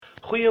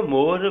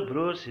Goeiemôre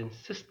broers en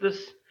susters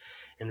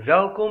en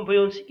welkom by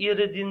ons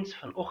erediens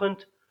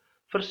vanoggend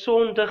vir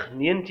Sondag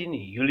 19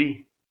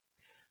 Julie.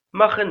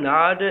 Mag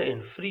genade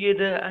en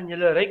vrede aan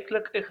julle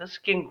ryklik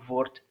geskenk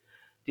word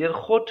deur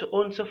God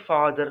onsse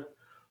Vader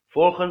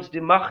volgens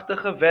die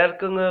magtige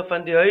werkinge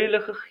van die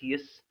Heilige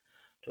Gees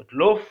tot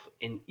lof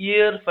en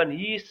eer van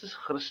Jesus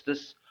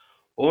Christus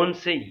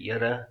onsse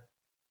Here.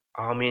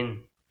 Amen.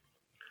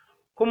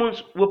 Kom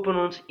ons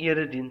open ons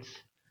erediens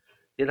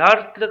deur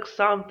hartlik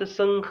saam te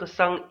sing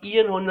gesang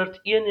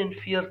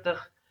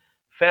 141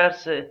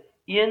 verse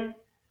 1,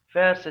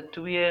 verse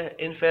 2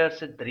 en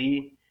verse 3,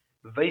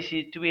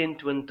 wysie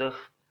 22,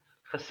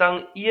 gesang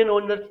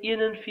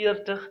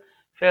 141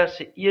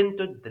 verse 1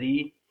 tot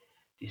 3,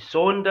 die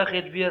Sondag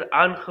het weer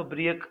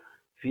aangebreek,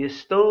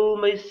 wees stil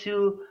my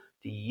siel,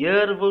 die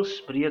Heer wil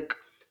spreek,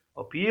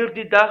 op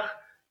hierdie dag,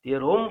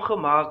 deur hom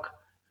gemaak,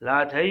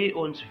 laat hy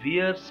ons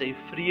weer sy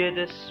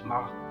vrede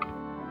smaak.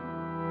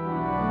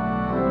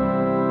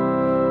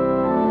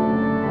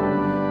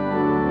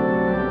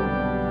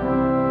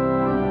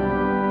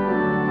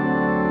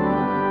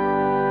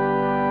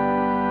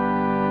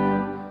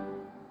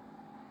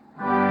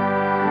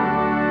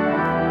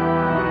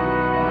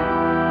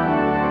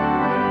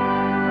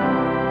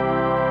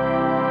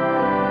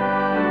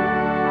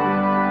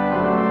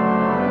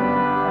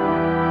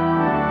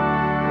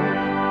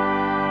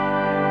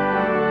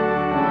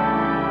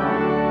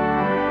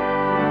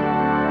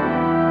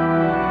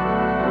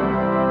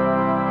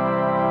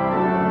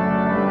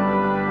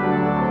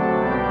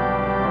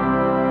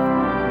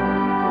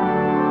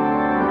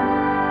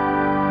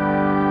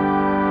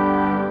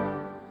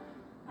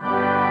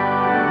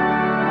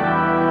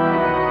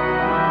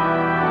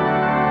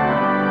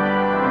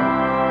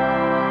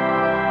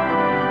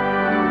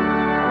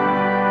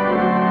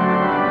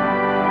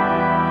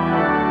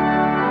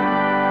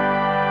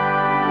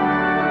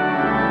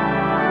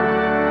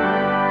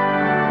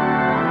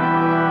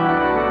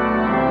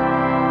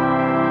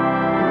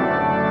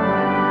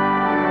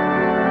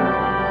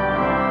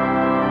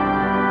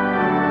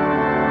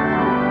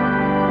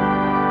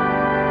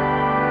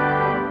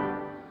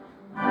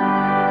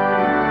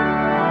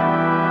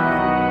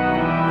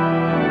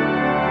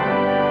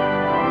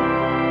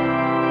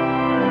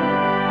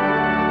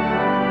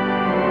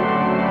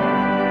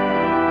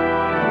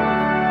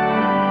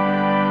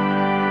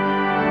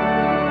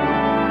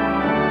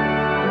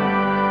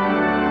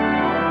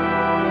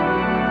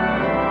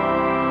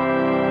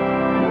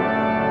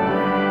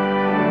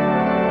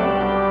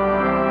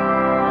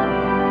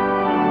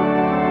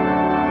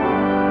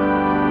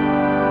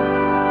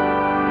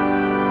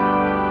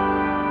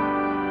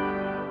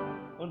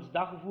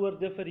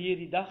 Dagwoorde vir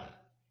hierdie dag.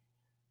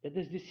 Dit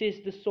is die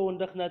 6de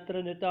Sondag na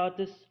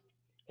Trinitatis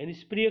en die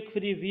spreek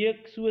vir die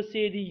week, so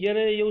sê die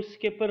Here jou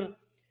Skepper,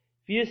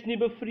 wees nie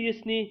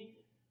bevrees nie,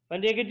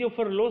 want ek het jou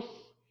verlos,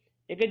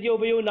 ek het jou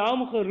by jou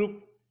naam geroep,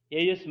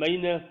 jy is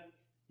myne.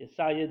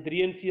 Jesaja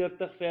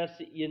 43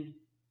 verse 1,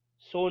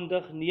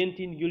 Sondag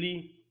 19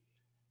 Julie,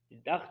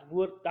 die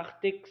dagwoord,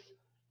 dagteks,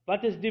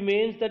 wat is die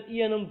mens dat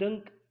u aan hom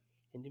dink,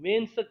 en die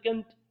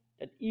mensekind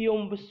dat u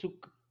hom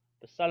besoek,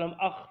 Psalm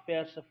 8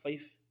 verse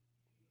 5.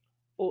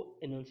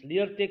 In ons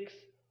leerteks,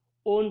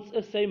 ons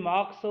is sy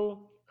maaksel,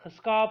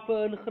 geskape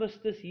in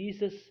Christus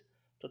Jesus,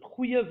 tot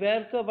goeie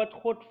werke wat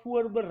God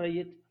voorberei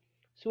het,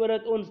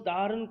 sodat ons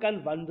daarin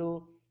kan wandel,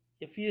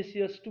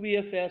 Efesiërs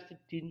 2 verse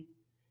 10.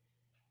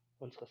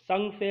 Ons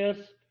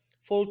gesangvers,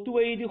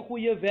 voltooi die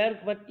goeie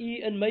werk wat u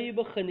in my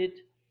begin het,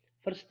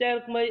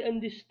 versterk my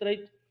in die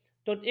stryd,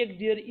 tot ek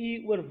deur u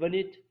oorwin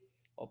het.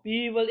 Op u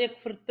wil ek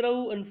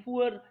vertrou in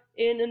voor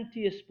en in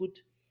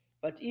teëspoed,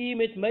 wat u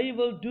met my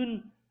wil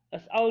doen,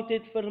 is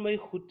altyd vir my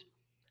goed.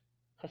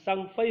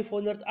 Gesang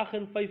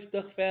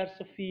 558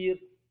 verse 4,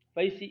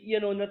 wysie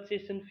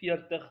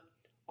 146.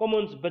 Kom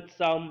ons bid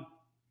saam.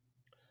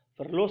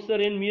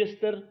 Verlosser en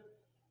Meester,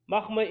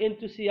 mag my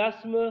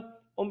entoesiasme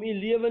om u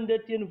lewende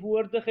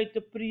teenwoordigheid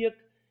te preek,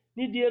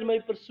 nie deur my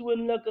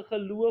persoonlike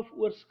geloof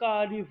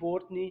oorskadu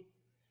word nie.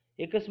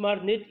 Ek is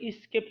maar net u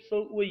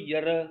skepsel, o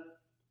Here.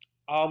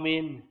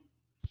 Amen.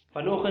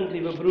 Vanoggend,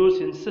 liewe broers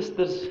en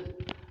susters,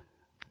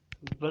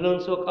 wil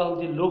ons ook al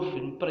die lof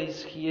en prys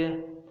gee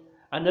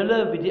aan hulle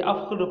wie die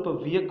afgelope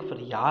week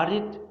verjaar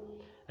het,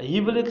 'n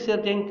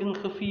huweliksherdenking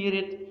gevier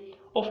het,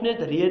 of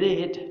net rede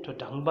het tot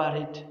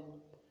dankbaarheid.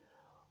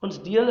 Ons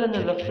deel in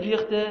hulle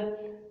vreugde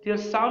deur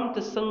saam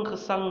te sing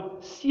gesang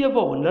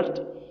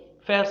 700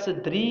 verse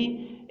 3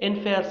 en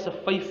verse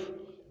 5,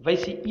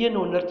 wysie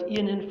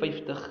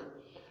 151.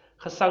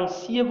 Gesang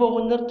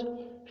 700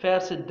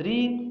 verse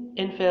 3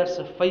 en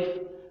verse 5,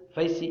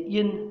 wysie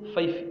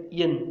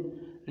 151.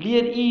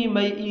 Leer u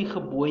my u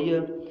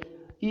gebooie,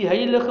 u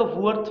heilige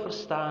woord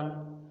verstaan,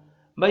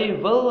 my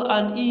wil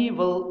aan u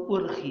wil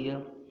oorgee,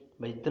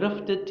 my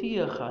drifte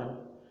teëgaan,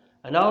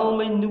 in al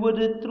my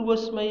node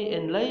troos my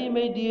en lei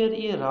my deur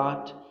u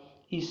raad,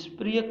 u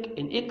spreek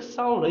en ek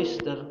sal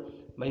luister,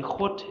 my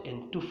God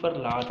en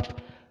toeverlaat.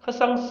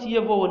 Gesang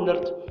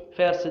 700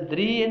 verse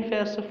 3 en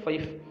verse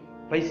 5,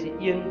 wysie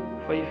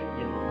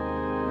 151.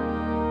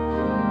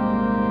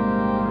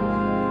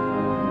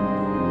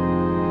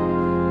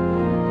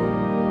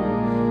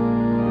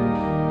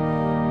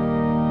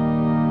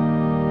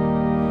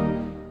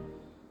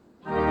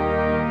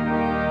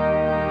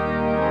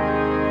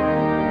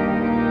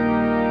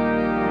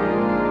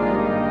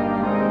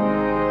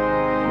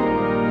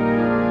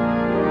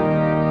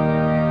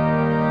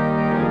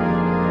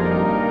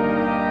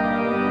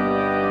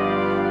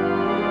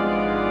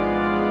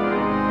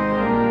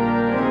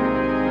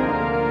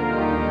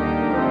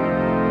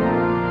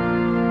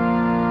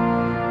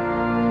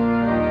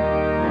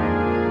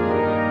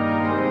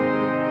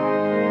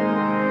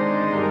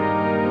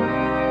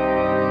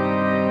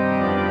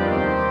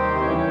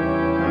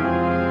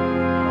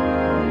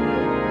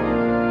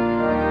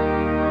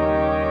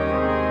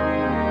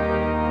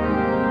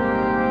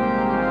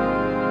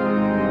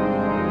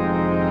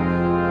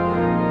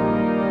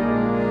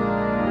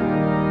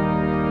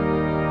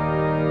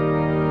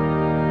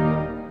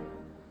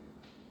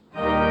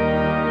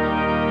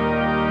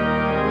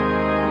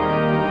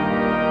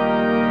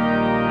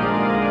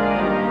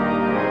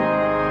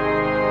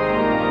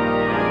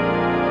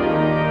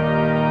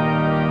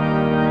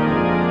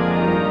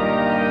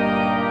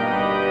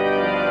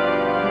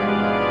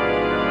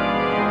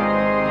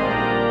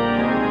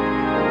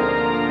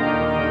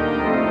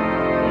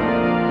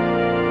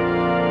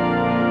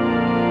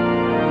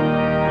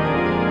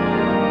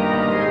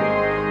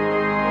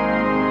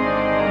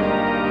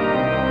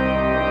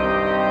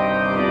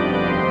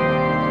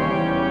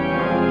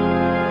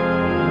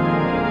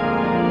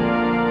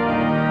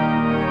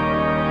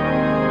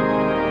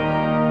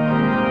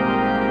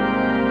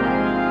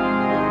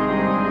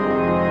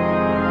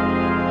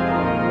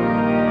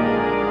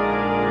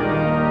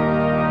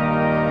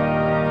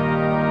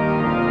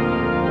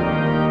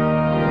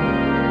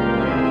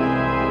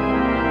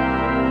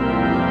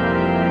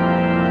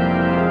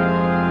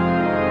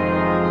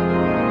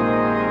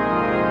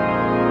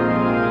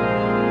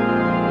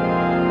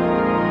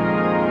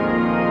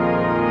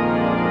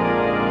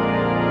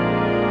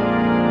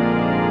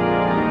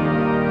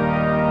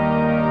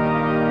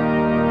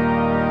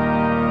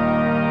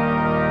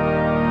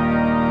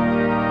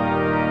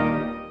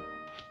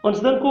 Ons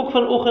dink ook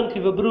vanoggend,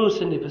 liewe broers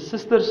en liewe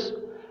susters,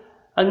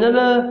 aan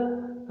hulle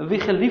wie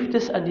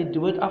geliefdes aan die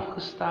dood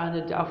afgestaan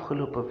het die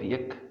afgelope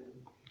week.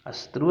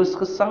 As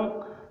troostgesang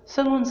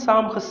sing ons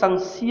saam gesang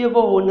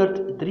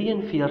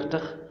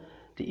 743,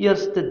 die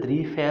eerste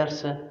 3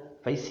 verse,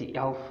 wysie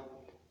 11.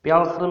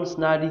 Pelgrims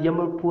na die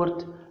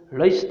hemelpoort,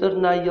 luister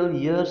na jul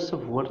Heer se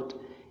woord.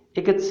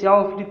 Ek het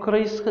self die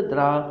kruis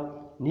gedra,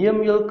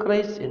 neem jul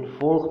kruis en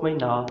volg my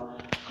na.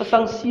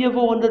 Gesang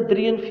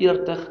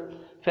 743,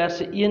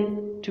 verse 1,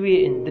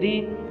 2 en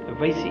 3,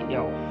 wysie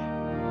 11.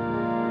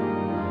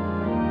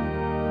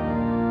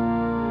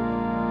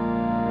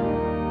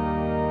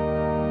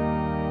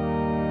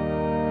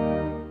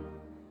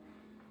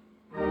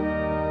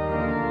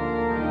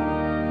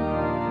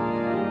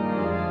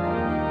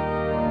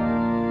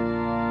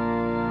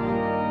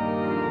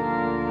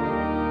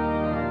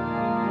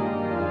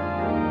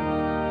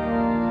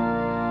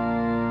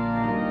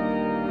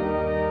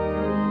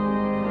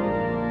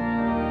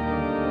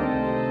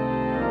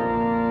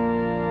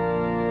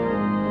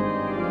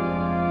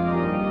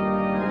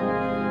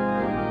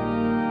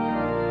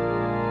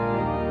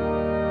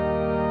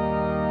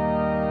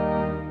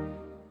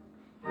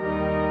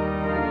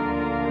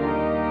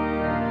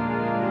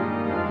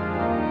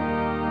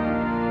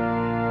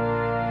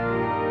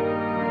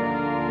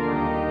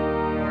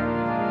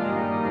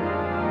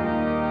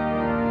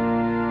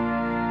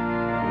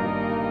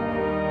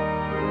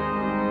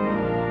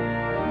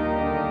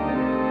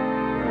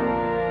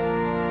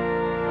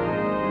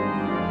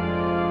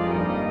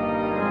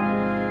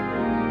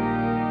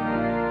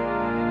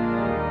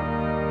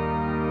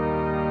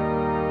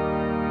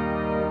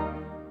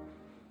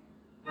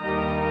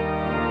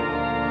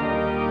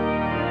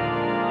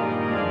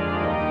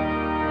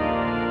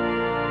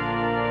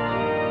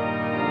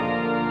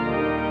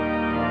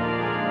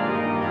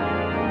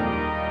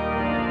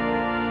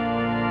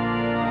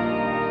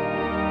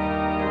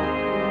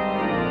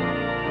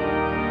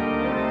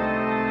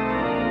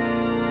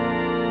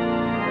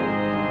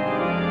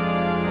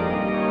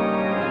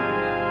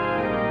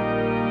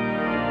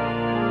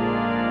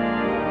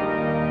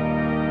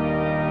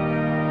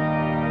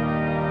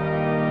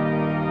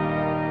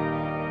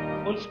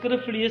 Ons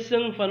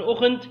skriflesing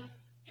vanoggend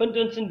vind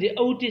ons in die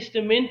Ou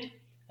Testament,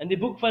 in die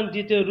boek van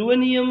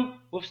Deuteronomium,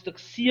 hoofstuk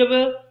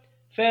 7,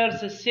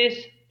 verse 6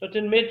 tot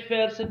en met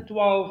verse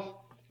 12.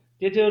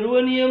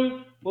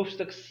 Deuteronomium,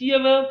 hoofstuk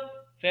 7,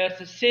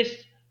 verse 6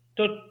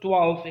 tot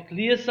 12. Ek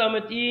lees saam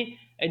met u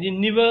uit die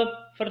nuwe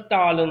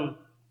vertaling.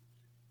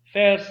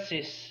 Vers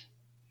 6.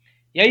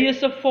 Jy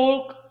is 'n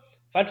volk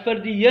wat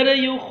vir die Here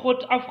jou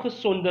God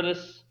afgesonder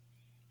is.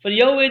 Vir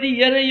jou het die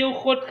Here jou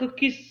God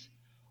gekies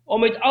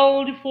om uit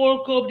al die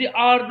volke op die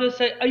aarde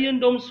sy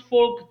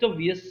eiendomsvolk te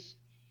wees.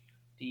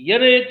 Die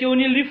Here het jou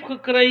nie lief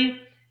gekry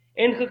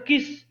en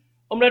gekies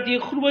omdat jy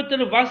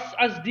groter was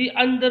as die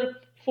ander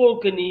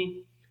volke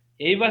nie.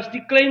 Jy was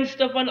die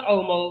kleinste van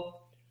almal,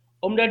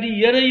 omdat die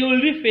Here jou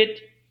lief het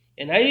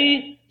en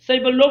hy sy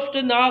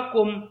belofte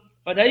nakom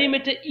wat hy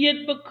met 'n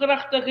eed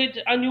bekragtig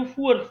het aan jou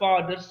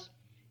voorvaders,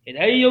 het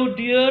hy jou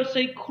deur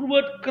sy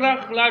groot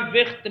krag laat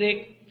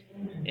wegtrek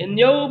en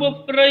jou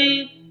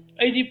bevry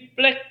uit die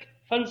plek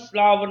van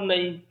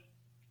slawerny,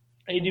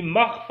 uit die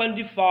mag van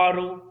die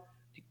Farao,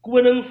 die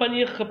koning van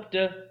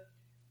Egipte.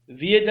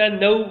 Weet dan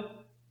nou,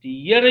 die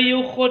Here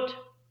jou God,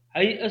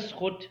 hy is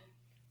God.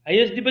 Hy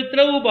is die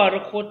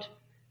betroubare God,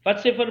 wat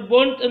sy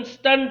verbond in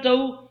stand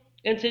hou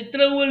en sy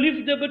troue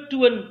liefde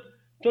betoon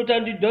tot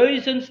aan die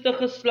 1000ste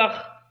geslag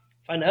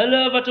van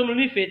hulle wat hom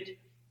liefhet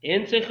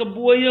en sy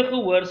gebooie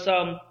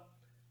gehoorsaam.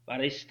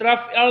 Maar hy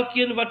straf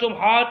elkeen wat hom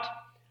haat,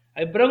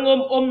 hy bring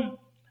hom om,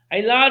 hy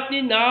laat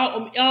nie na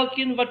om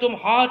elkeen wat hom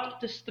haat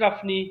te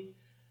straf nie.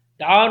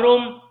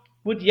 Daarom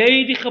moet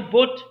jy die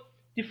gebod,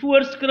 die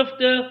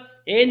voorskrifte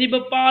en die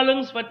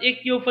bepalings wat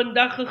ek jou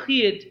vandag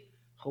gegee het,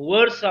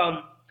 gehoorsaam,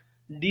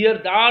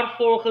 deur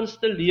daarvolgens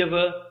te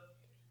lewe.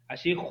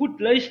 As jy goed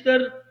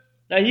luister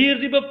na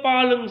hierdie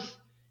bepalings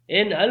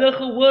en hulle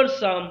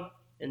gehoorsaam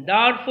en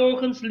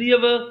daarvolgens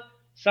lewe,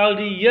 sal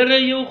die Here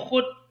jou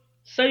God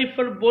sy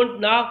verbond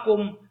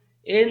nakom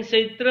en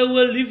sy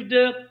troue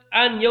liefde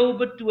aan jou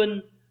betoon,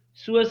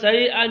 soos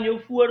hy aan jou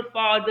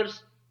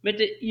voorvaders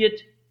met 'n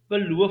eed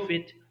beloof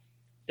het.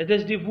 Dit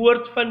is die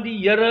woord van die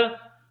Here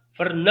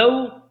vir nou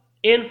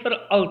en vir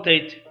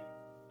altyd.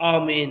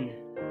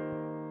 Amen.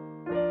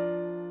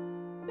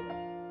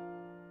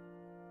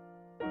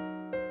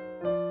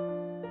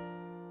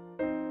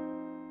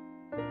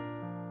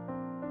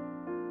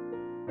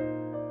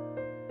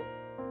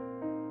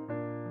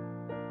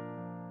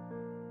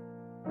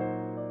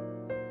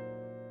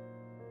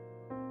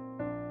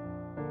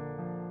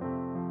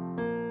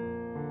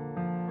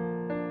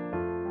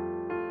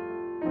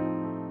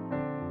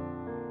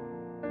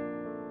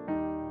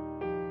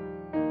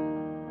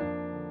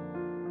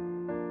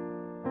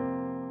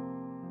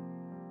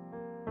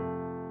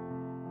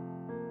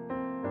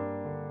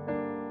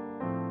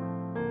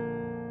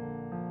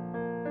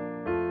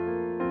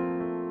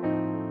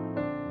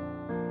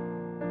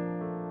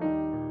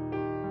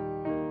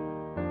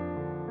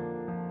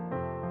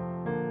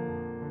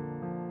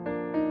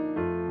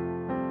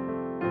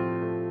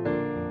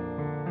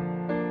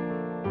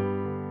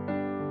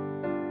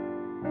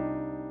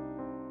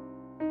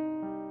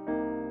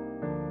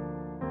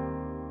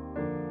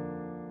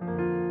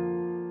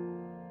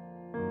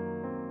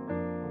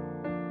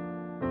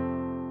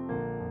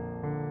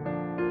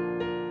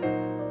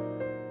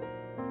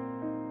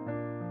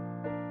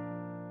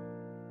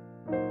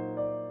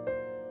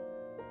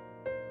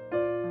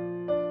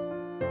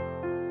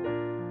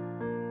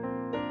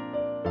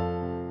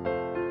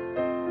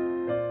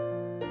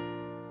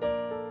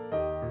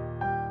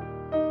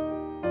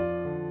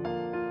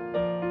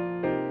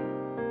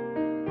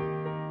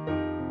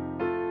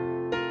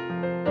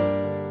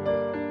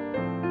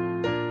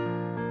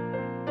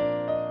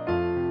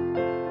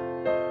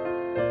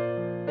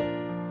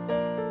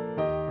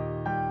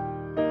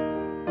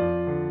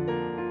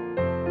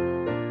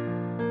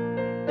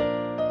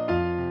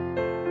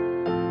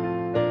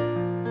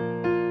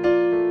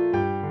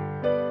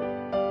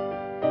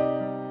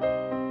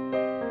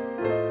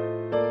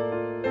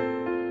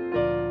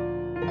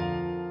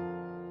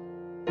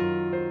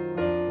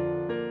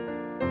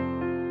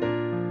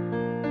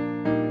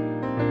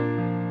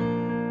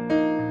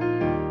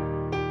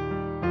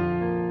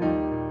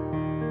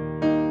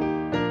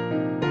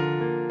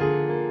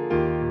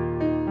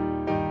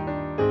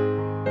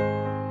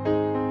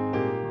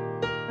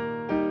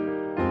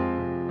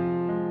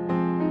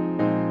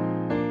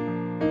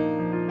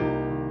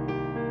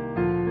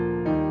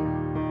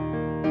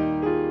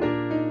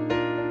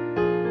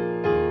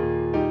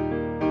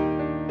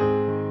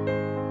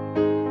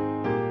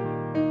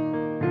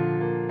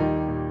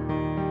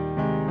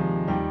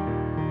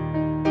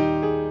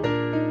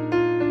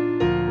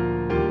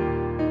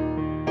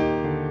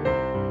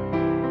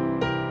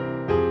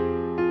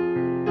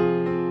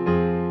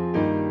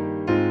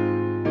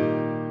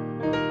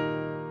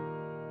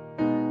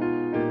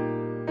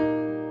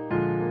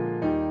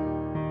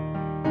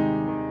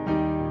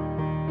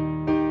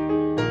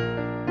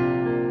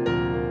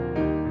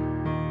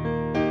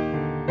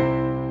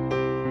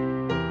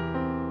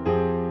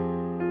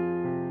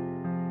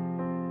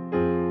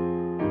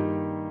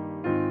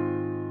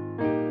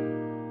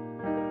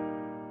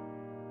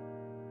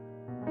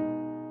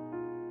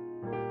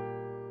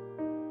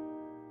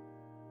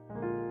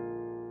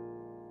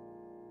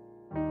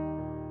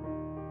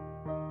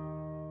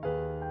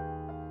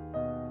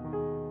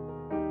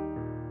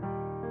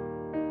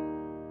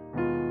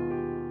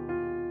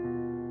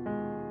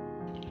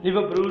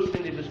 Liewe broers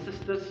en liewe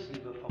susters,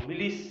 liewe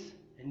families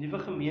en liewe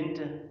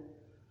gemeente,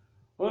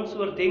 ons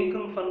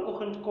oordenking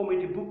vanoggend kom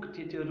uit die boek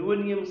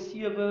Deuteronomium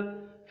 7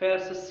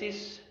 verse 6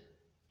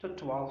 tot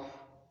 12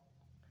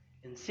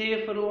 en sê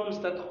vir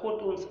ons dat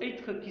God ons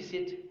uitgekies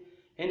het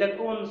en dat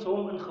ons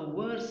hom in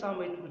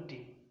gehoorsaamheid moet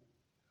dien.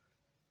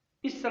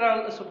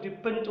 Israel is op die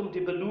punt om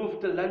die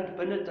beloofde land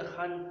binne te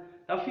gaan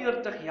na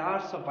 40 jaar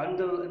se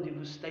wandel in die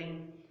woestyn,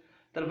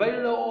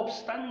 terwyl hulle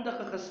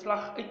opstandige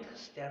geslag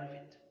uitgesterf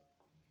het.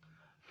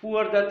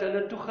 Voordat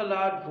hulle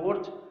toegelaat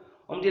word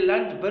om die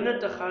land binne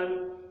te gaan,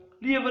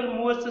 lewer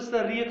Moses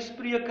 'n reeks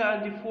spreuke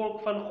aan die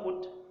volk van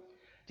God.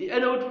 Die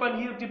inhoud van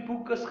hierdie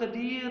boek is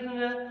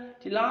gedurende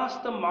die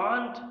laaste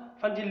maand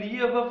van die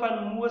lewe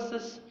van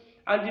Moses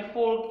aan die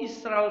volk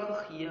Israel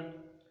gegee.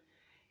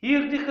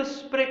 Hierdie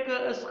gesprekke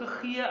is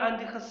gegee aan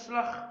die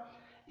geslag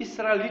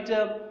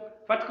Israeliete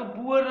wat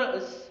gebore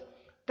is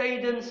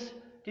tydens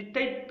die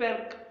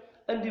tydperk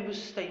in die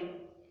woestyn.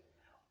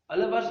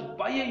 Hulle was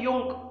baie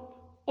jonk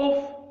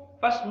of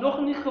was nog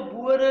nie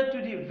gebore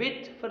toe die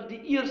wet vir die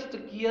eerste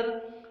keer,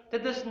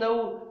 dit is nou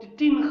die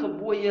 10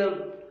 gebooie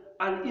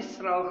aan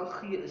Israel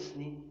gegee is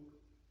nie.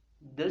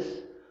 Dus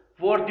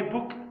word die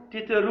boek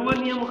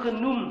Deuteronomium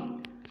genoem,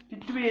 die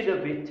tweede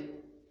wet.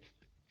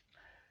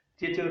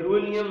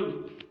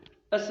 Deuteronomium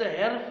is 'n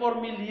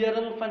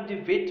herformulering van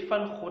die wet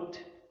van God.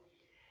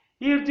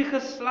 Hierdie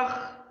geslag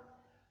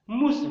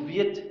moes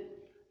weet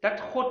dat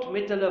God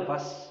met hulle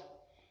was,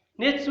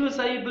 net soos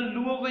hy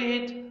beloof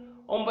het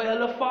om by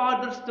hulle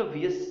vaders te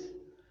wees.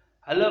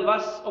 Hulle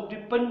was op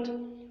die punt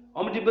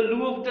om die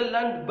beloofde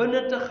land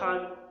binne te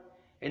gaan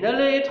en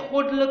hulle het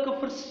goddelike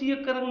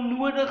versekering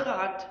nodig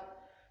gehad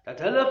dat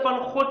hulle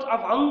van God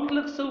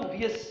afhanklik sou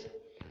wees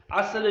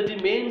as hulle die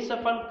mense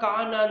van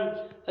Kanaan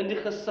in die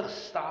gesig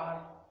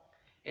staar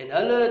en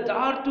hulle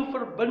daartoe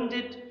verbind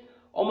het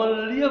om hul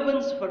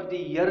lewens vir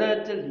die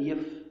Here te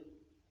leef.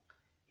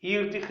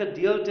 Hierdie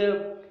gedeelte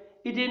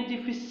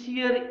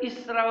identifiseer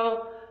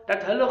Israel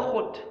dat hulle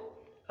God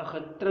 'n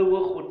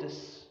getroue God is.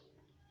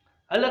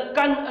 Hulle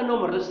kan in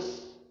hom rus.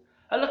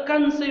 Hulle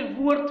kan sy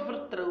woord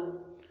vertrou.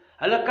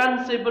 Hulle kan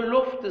sy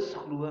beloftes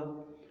glo.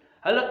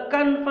 Hulle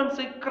kan van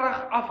sy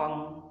krag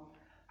afhang.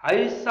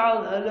 Hy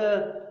sal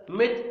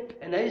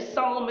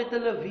met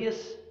hulle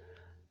wees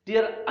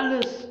deur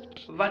alles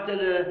wat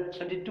hulle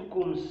in die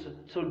toekoms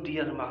sal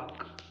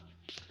deurmaak.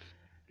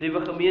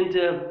 Liewe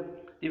gemeente,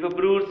 liewe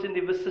broers en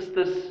liewe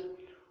susters,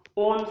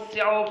 ons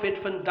self het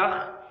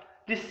vandag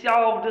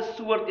dieselfde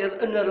soort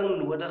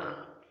herinnering nodig.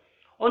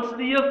 Ons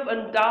leef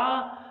in dae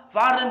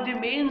waarin die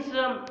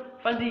mense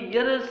van die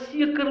Here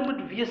seker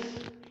moet wees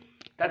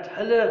dat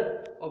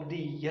hulle op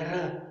die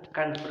Here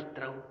kan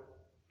vertrou.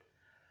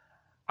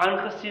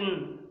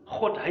 Aangesien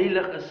God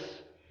heilig is,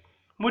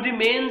 moet die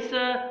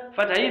mense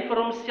wat hy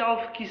vir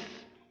homself kies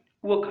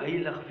ook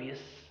heilig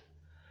wees.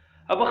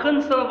 'n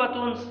beginsel wat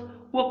ons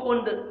ook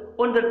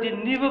onder die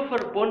nuwe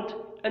verbond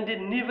in die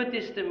Nuwe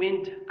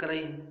Testament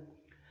kry.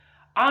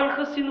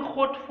 Aangesien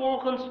God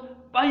volgens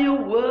baie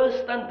hoë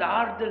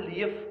standaarde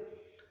leef,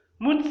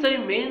 moet sy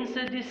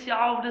mense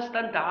dieselfde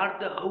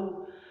standaarde hou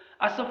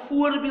as 'n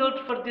voorbeeld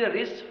vir die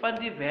res van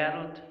die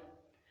wêreld.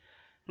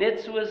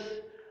 Net soos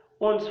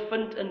ons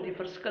vind in die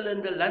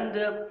verskillende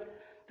lande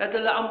dat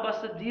hulle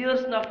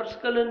ambassadeurs na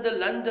verskillende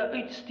lande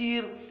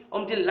uitstuur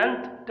om die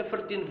land te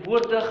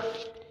verteenwoordig,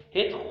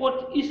 het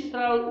God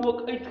Israel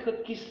ook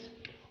uitgekies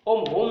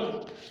om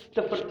hom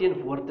te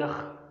verteenwoordig.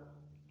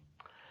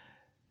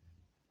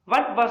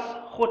 Wat was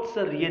God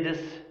se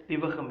redes,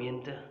 liewe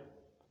gemeente?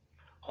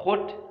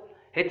 God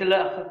het hulle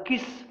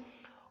gekies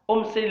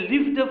om sy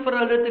liefde vir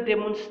hulle te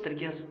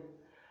demonstreer.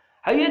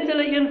 Hy het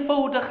hulle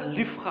eenvoudig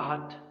lief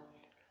gehad.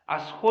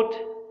 As God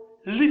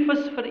lief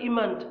is vir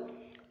iemand,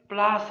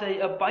 plaas hy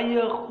 'n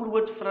baie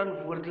groot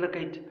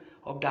verantwoordelikheid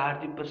op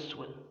daardie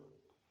persoon.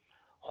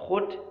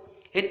 God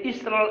het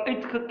Israel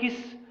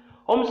uitgekies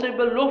om sy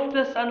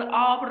beloftes aan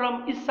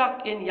Abraham,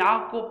 Isak en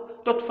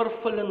Jakob tot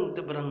vervulling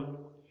te bring,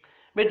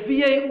 met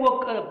wie hy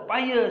ook 'n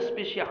baie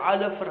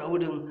spesiale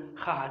verhouding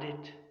gehad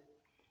het.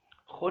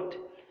 God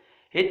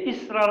het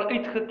Israel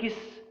uitgekies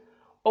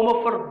om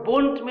 'n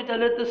verbond met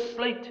hulle te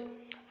sluit,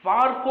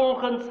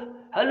 waarvolgens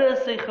hulle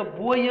sy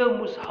gebooie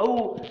moes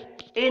hou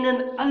en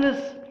in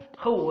alles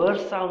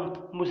gehoorsaam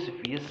moes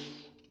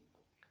wees.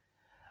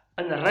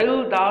 In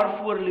ruil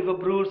daarvoor, liewe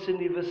broers en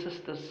liewe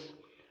susters,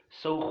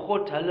 sou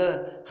God hulle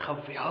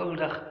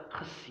geweldig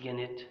geseën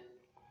het.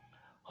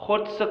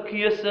 God se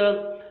keuse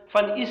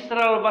van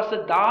Israel was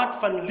 'n daad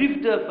van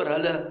liefde vir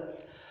hulle,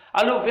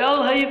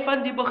 alhoewel hy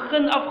van die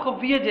begin af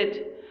geweet het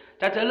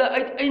dat hulle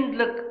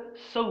uiteindelik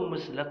sou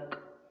misluk.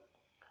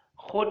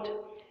 God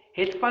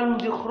het van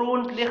die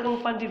grondlegging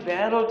van die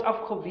wêreld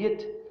af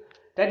geweet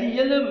dat die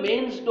hele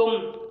mensdom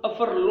 'n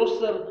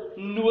verlosser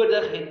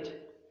nodig het,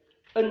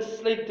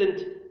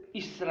 insluitend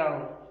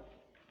Israel.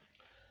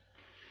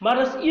 Maar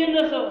as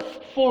enige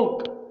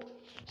volk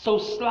sou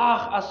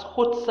slaag as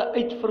God se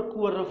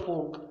uitverkore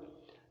volk,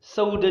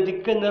 sou dit die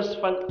kinders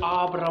van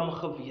Abraham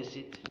gewees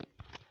het.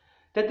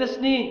 Dit is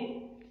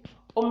nie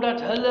omdat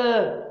hulle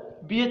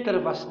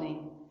beter was nie.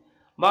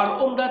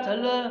 maar omdat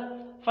hulle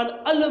van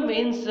alle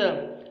mense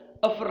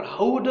 'n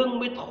verhouding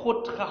met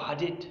God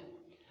gehad het,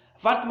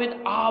 wat met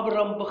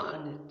Abraham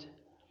begin het.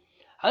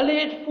 Hulle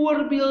het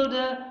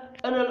voorbeelde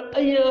in hul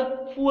eie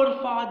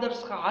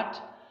voorvaders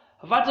gehad,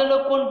 wat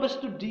hulle kon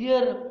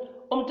bestudeer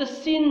om te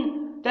sien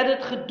dat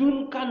dit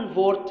gedoen kan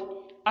word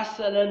as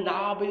hulle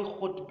naby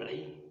God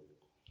bly.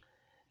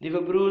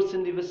 Liewe broers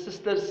en liewe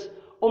susters,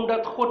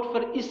 omdat God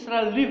vir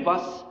Israel lief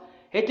was,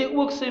 het hy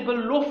ook sy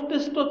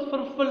beloftes tot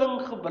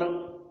vervulling gebring.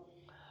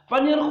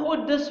 Wanneer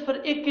God dus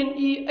vir ek en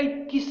u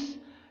uitkies,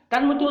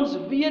 dan moet ons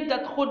weet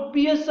dat God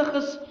besig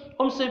is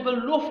om sy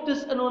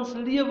beloftes in ons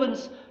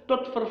lewens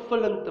tot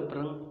vervulling te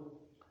bring.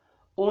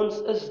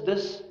 Ons is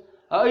dus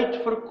 'n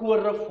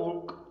uitverkore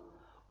volk.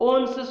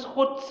 Ons is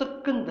God se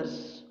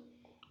kinders.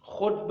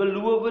 God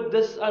beloof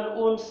dus aan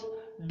ons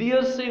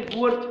deur sy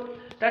woord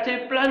dat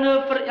hy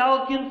planne vir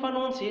elkeen van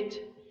ons het.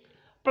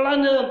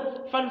 Planne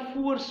van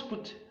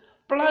voorspoed,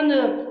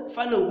 planne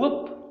van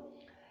hoop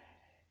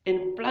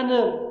en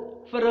planne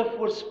vir 'n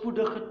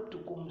voorspoedige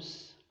toekoms.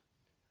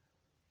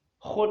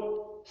 God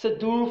se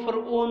doel vir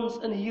ons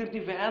in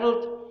hierdie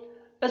wêreld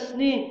is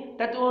nie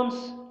dat ons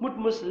moet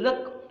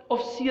misluk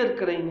of seer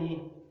kry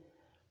nie.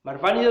 Maar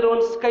wanneer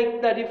ons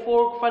kyk na die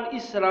volk van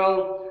Israel,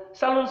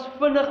 sal ons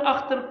vinnig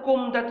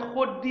agterkom dat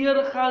God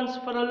deurgaans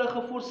vir hulle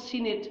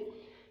gevoorsien het.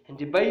 En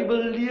die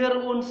Bybel leer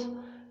ons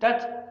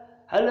dat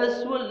hulle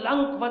so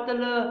lank wat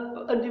hulle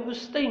in die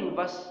woestyn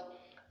was,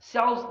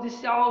 selfs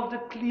dieselfde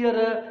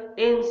klere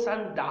en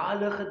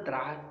sandale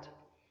gedra het.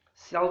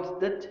 Selfs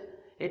dit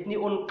het nie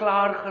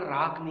onklaar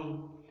geraak nie.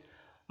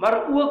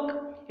 Maar ook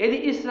het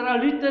die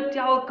Israeliete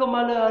telke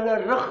male hulle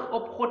rug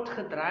op God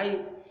gedraai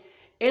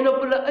en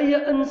op hulle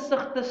eie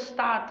insigte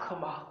staat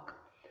gemaak.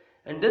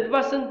 En dit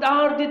was in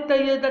daardie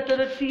tye dat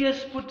hulle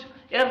teëspoed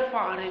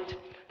ervaar het,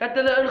 dat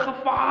hulle in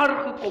gevaar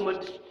gekom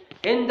het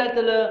en dat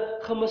hulle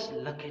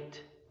gemisluk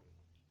het.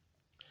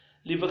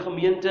 Liewe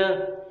gemeente,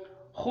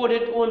 God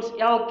het ons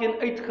elkeen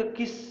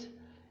uitgekies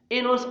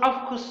en ons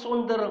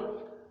afgesonder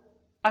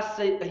as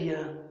sy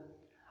eie.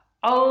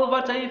 Al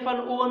wat hy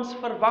van ons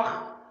verwag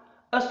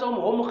is om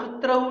hom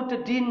getrou te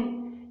dien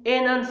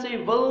en aan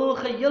sy wil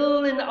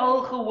geheel en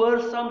al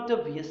gehoorsaam te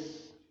wees.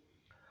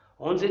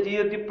 Ons het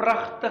hier die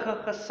pragtige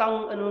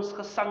gesang in ons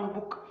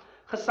gesangboek,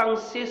 gesang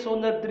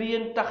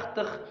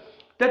 683.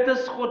 Dit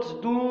is Gods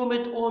doel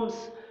met ons,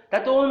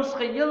 dat ons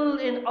geheel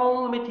en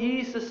al met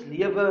Jesus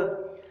lewe.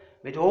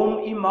 Met hom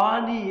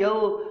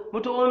Immanuel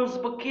moet ons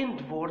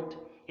bekend word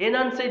en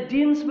aan sy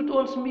diens moet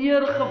ons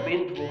meer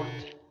gewend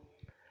word.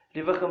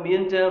 Liewe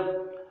gemeente,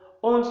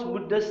 ons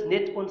moet dus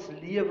net ons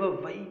lewe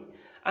wy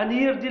aan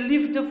hierdie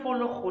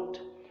liefdevolle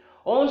God.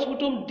 Ons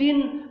moet hom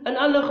dien in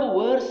alle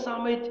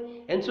gehoorsaamheid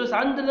en soos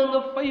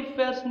Handelinge 5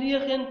 vers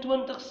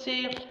 29 sê,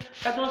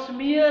 dat ons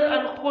meer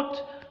aan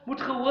God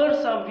moet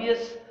gehoorsaam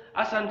wees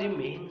as aan die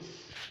mens.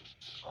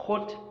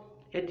 God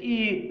het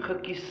u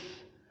gekies.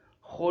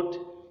 God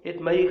het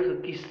my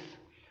gekies.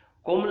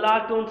 Kom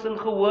laat ons in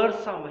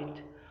gehoorsaamheid,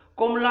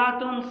 kom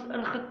laat ons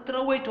in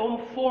getrouheid hom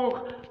volg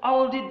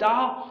al die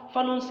dae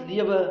van ons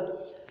lewe,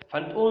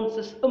 want ons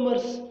is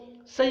immers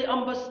sy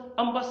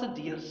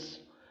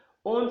ambassadeurs.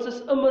 Ons is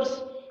immers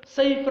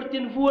sy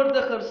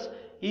verteenwoordigers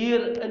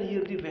hier in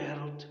hierdie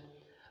wêreld.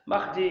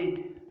 Mag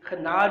die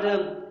genade,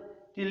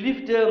 die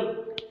liefde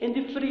en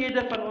die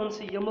vrede van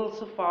ons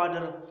hemelse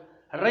Vader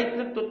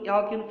ryklik tot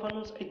elkeen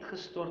van ons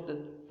uitgestort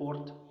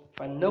word,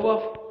 van nou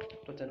af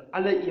tot in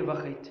alle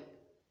ewigheid.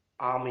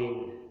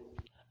 Amen.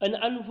 In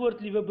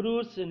antwoord, liewe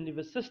broers en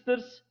liewe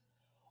susters,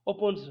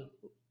 op ons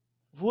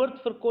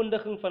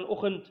woordverkondiging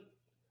vanoggend,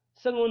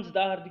 sing ons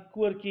daar die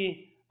koortjie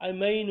I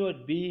May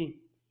Not Be.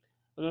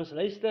 En ons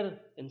luister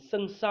en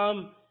sing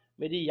saam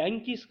met die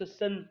Jantjies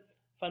gesin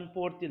van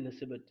Port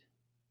Elizabeth.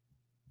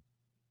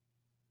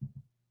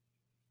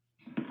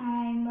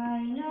 I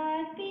might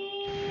not be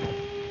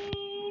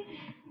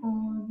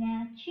all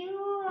that you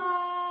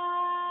are.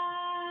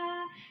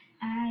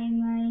 I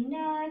might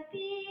not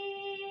be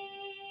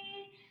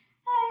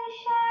a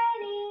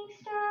shining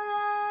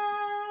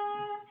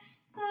star,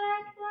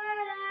 but what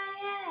I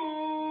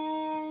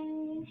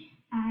am,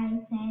 I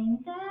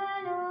thank the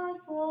Lord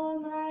for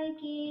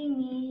making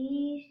me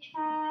His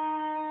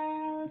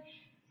child.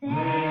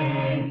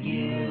 Thank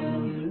you,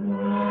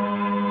 Lord.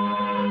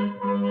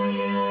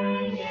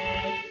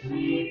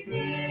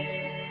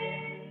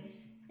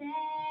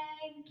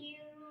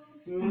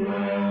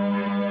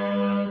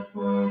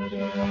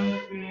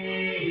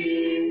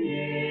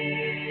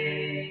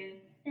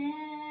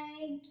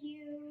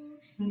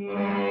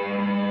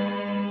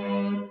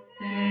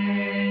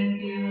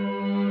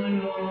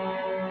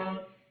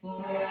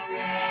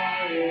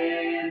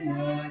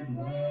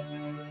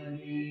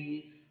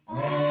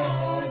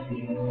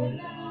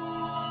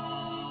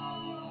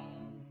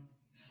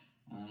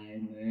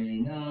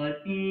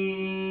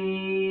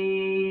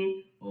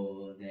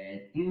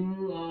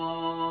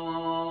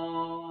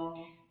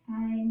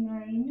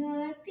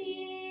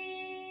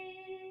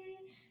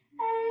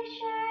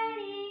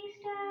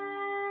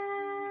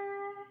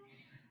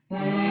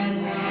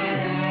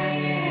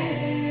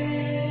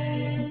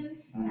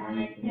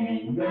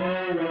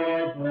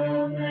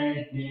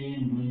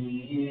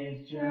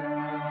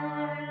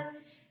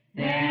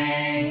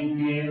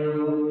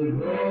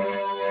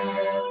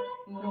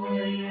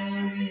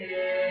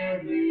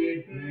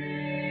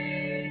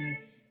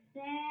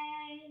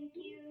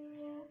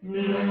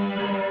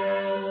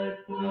 Lord,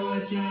 for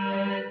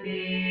just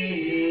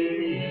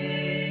being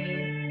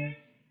here.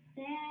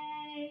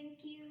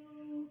 Thank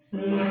you,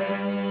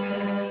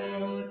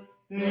 Lord,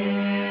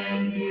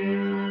 thank you,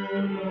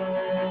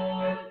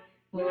 Lord,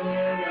 for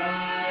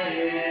I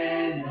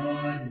am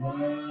not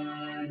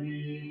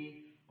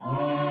worthy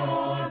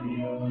of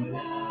your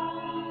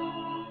love.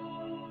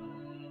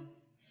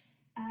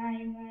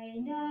 I might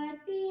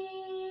not be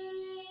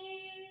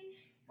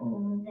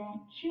all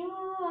that you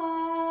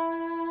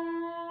are.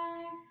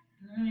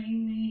 I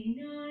may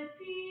not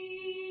be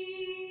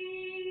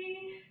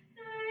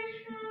the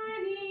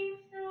shining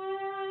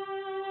star,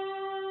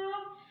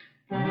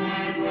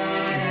 but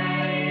what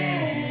I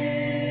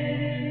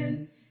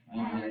am, I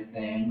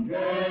thank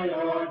the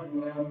Lord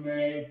for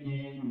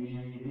making me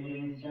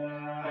His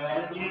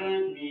child.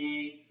 Use me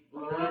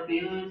or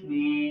abuse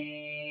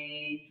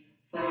me,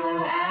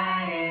 for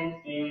I am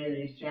still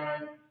His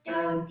child.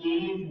 Don't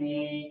tease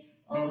me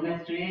or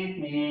mistreat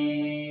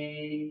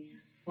me,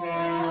 for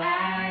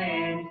I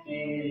am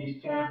still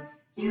His child.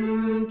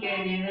 You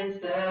can't even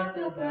talk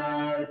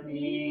about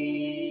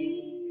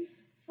me,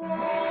 for I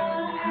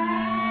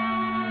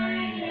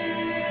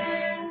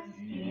am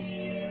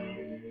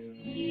still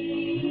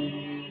His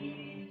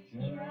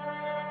child.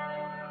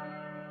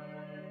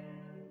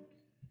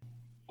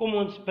 Kom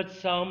ons bid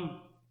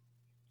saam.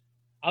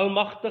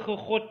 Almagtige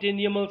God en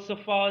Hemelse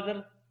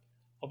Vader,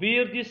 op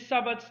hierdie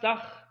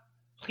Sabbatsdag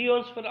gee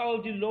ons vir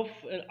al die lof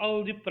en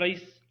al die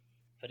prys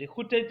vir die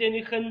goedheid en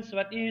die guns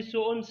wat U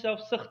so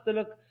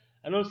onselfsugtelik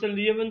in ons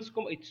lewens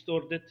kom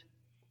uitstort het.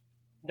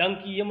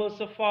 Dankie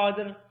Hemelse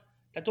Vader,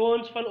 dat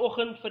ons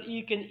vanoggend vir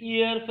U kan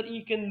eer, vir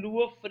U kan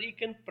loof, vir U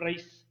kan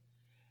prys.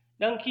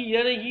 Dankie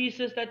Here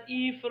Jesus dat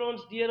U vir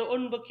ons deur 'n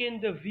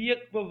onbekende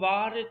week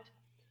bewaar het,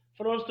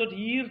 vir ons tot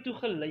hier toe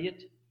gelei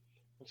het.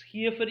 Ons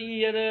gee vir U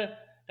Here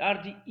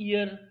daardie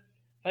eer,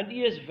 want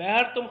U is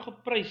werd om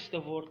geprys te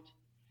word.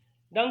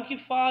 Dankie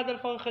Vader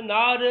van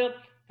genade,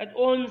 dat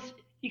ons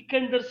U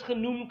kinders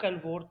genoem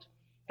kan word,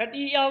 dat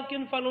U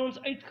elkeen van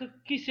ons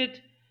uitgekies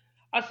het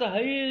as 'n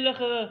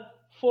heilige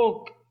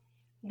volk.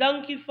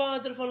 Dankie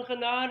Vader van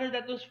genade,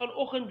 dat ons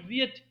vanoggend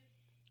weet,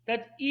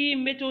 dat U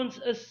met ons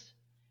is,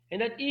 en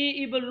dat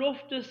U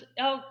beloftes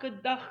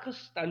elke dag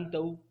gestand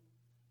hou.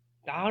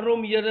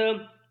 Daarom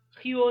Here,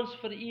 gee ons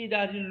vir U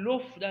daardie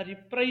lof, daardie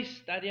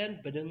prys, daardie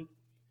aanbidding.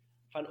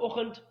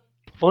 Vanoggend,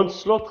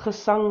 ons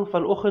slotgesang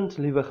vanoggend,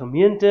 liewe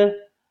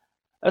gemeente,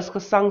 is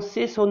gesang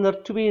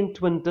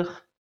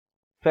 622,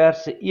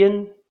 verse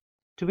 1,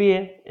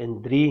 2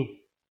 en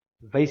 3,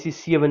 wysie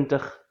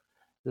 70.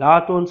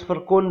 Laat ons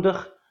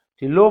verkondig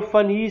die lof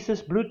van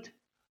Jesus bloed,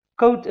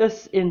 koud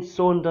is en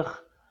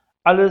sondig,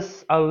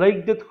 alles al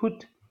lyk dit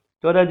goed,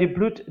 totdat die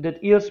bloed dit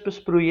eers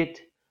besproei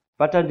het,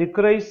 wat aan die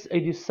kruis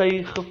uit die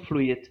sy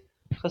gevloei het.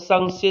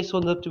 Gesang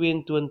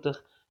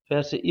 622,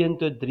 verse 1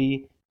 tot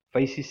 3,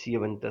 wysie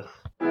 70.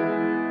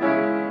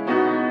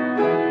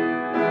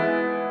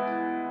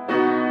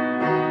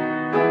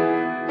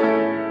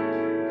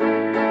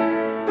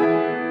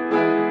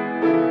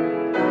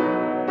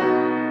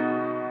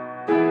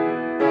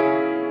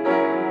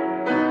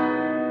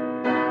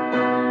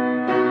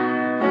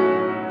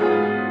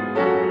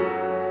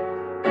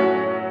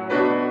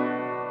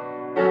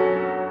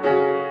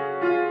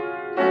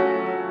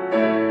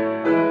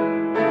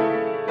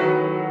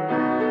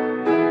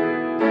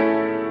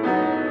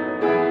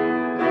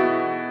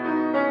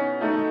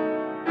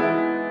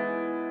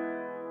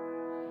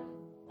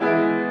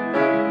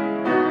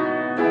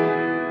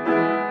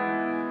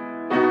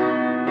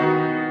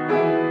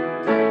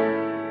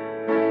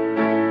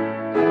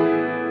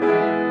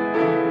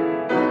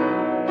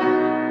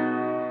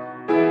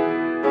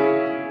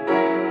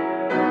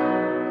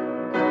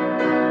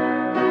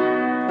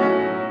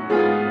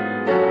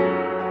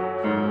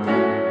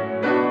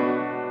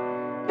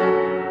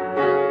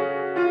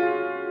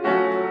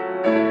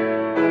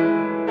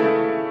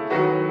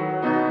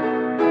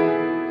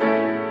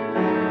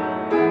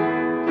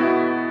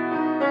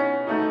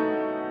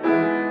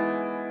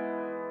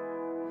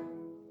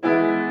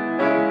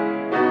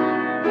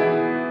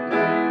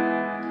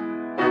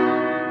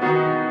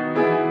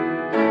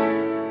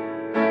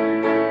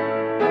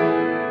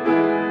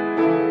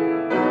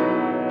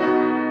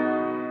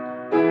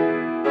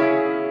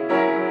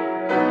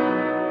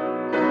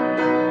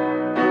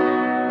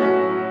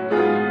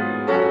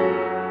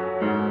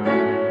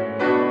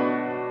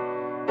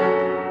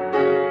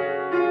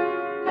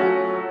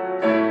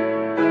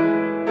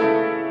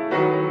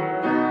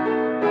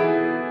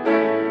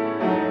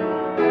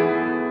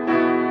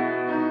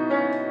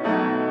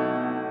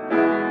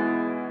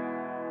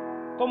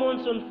 Kom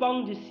ons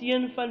ontvang die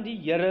seën van die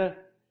Here.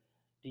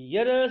 Die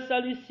Here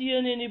sal u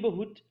seën en u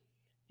behoed.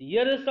 Die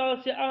Here sal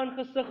sy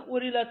aangesig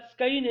oor u laat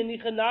skyn en u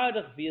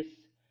genadig wees.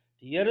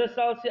 Die Here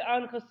sal sy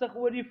aangesig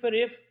oor u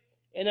verhef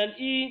en aan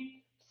u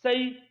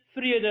sy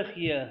vrede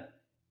gee.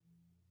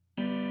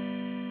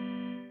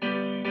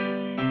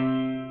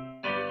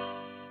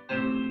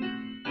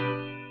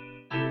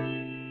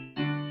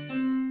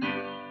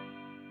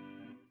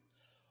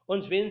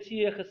 Ons wens u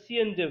 'n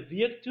geseënde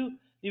week toe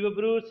Liewe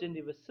broers en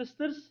liewe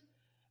susters,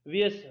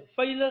 wees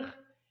veilig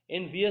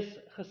en wees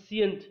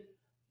geseënd.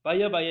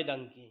 Baie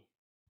dankie.